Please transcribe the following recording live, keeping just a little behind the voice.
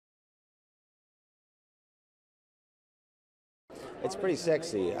It's pretty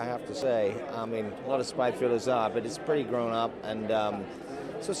sexy, I have to say. I mean, a lot of spy thrillers are, but it's pretty grown up, and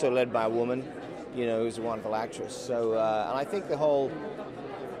it's also led by a woman, you know, who's a wonderful actress. So, and I think the whole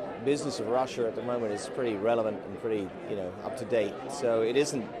business of Russia at the moment is pretty relevant and pretty, you know, up to date. So it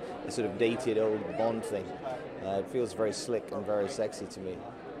isn't a sort of dated old Bond thing. It feels very slick and very sexy to me.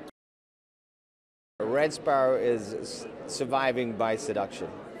 Red Sparrow is surviving by seduction.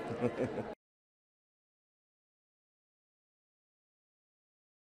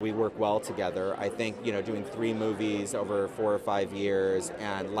 We work well together. I think, you know, doing 3 movies over 4 or 5 years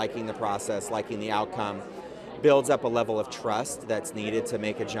and liking the process, liking the outcome, builds up a level of trust that's needed to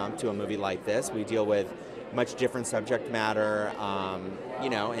make a jump to a movie like this. We deal with much different subject matter,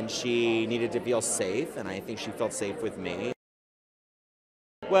 you know, and she needed to feel safe, and I think she felt safe with me.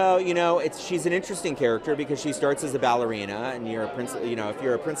 Well, you know, she's an interesting character because she starts as a ballerina, and you know, if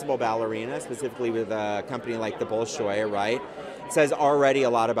you're a principal ballerina, specifically with a company like the Bolshoi, right? It says already a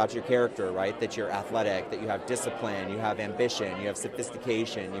lot about your character, right? That you're athletic, that you have discipline, you have ambition, you have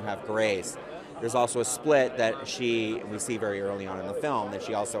sophistication, you have grace. There's also a split that we see very early on in the film, that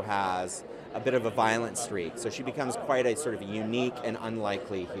she also has a bit of a violent streak. So she becomes quite a sort of unique and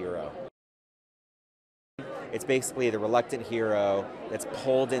unlikely hero. It's basically the reluctant hero that's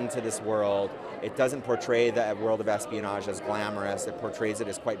pulled into this world. It doesn't portray the world of espionage as glamorous. It portrays it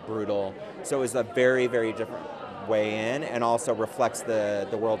as quite brutal. So it's a very, very different way in, and also reflects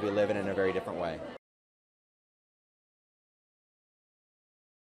the world we live in a very different way.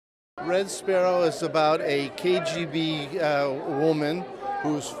 Red Sparrow is about a KGB woman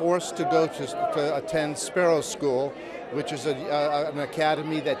who's forced to go to attend Sparrow School, which is an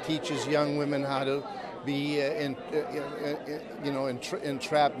academy that teaches young women how to be,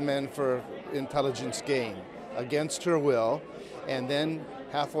 entrap men for intelligence gain against her will. And then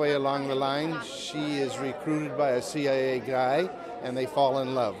halfway along the line, she is recruited by a CIA guy, and they fall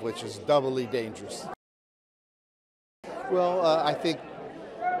in love, which is doubly dangerous. Well, I think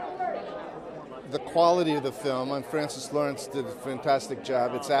the quality of the film, and Francis Lawrence did a fantastic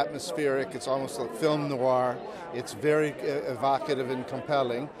job. It's atmospheric, it's almost like film noir, it's very evocative and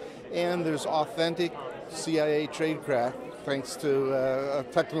compelling, and there's authentic CIA tradecraft thanks to a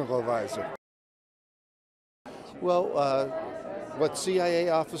technical advisor. Well, what CIA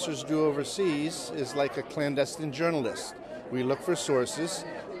officers do overseas is like a clandestine journalist. We look for sources,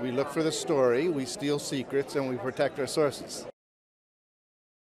 we look for the story, we steal secrets, and we protect our sources.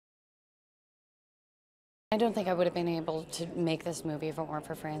 I don't think I would have been able to make this movie if it weren't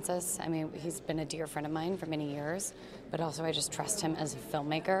for Francis. I mean, he's been a dear friend of mine for many years, but also I just trust him as a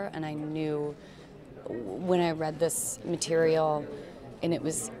filmmaker, and I knew when I read this material and it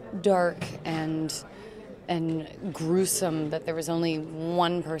was dark and gruesome that there was only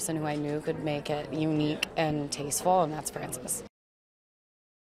one person who I knew could make it unique and tasteful, and that's Francis.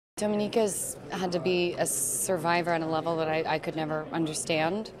 Dominika's had to be a survivor on a level that I could never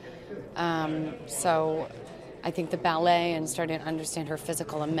understand. So I think the ballet and starting to understand her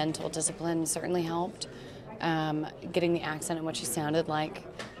physical and mental discipline certainly helped. Getting the accent and what she sounded like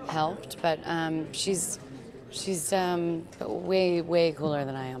helped, but she's way, way cooler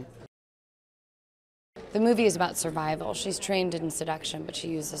than I am. The movie is about survival. She's trained in seduction, but she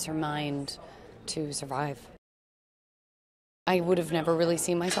uses her mind to survive. I would have never really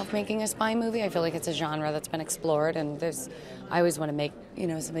seen myself making a spy movie. I feel like it's a genre that's been explored, and I always want to make, you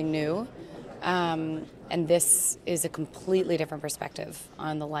know, something new. And this is a completely different perspective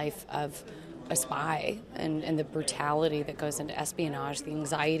on the life of a spy and the brutality that goes into espionage, the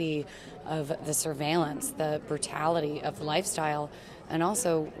anxiety of the surveillance, the brutality of lifestyle, and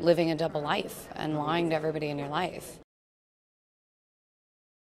also living a double life and lying to everybody in your life.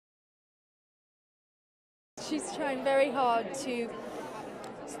 She's trying very hard to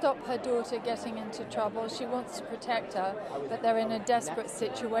stop her daughter getting into trouble. She wants to protect her, but they're in a desperate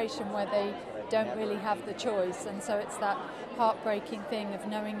situation where they don't really have the choice, and so it's that heartbreaking thing of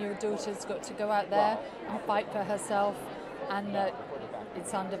knowing your daughter's got to go out there and fight for herself, and that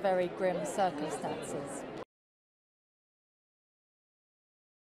it's under very grim circumstances.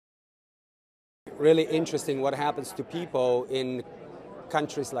 Really interesting what happens to people in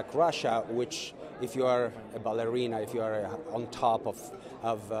countries like Russia, which, if you are a ballerina, if you are on top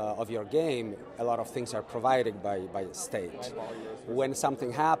of your game, a lot of things are provided by the state. When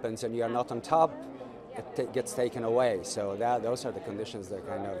something happens and you are not on top, it gets taken away. So those are the conditions that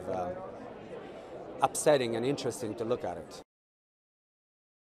are kind of upsetting and interesting to look at it.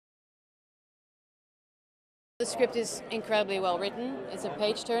 The script is incredibly well written. It's a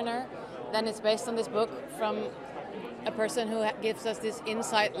page turner. Then it's based on this book from a person who gives us this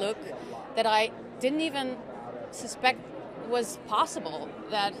inside look that I didn't even suspect was possible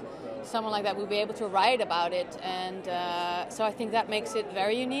that someone like that would be able to write about it, and so I think that makes it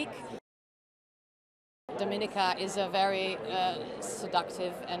very unique. Dominika is a very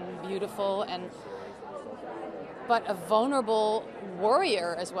seductive and beautiful but a vulnerable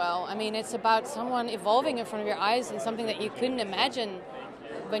warrior as well. I mean, it's about someone evolving in front of your eyes in something that you couldn't imagine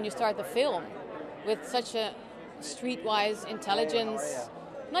when you start the film, with such a streetwise intelligence,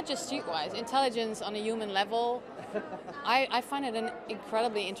 not just streetwise, intelligence on a human level. I find it an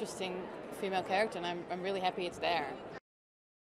incredibly interesting female character, and I'm really happy it's there.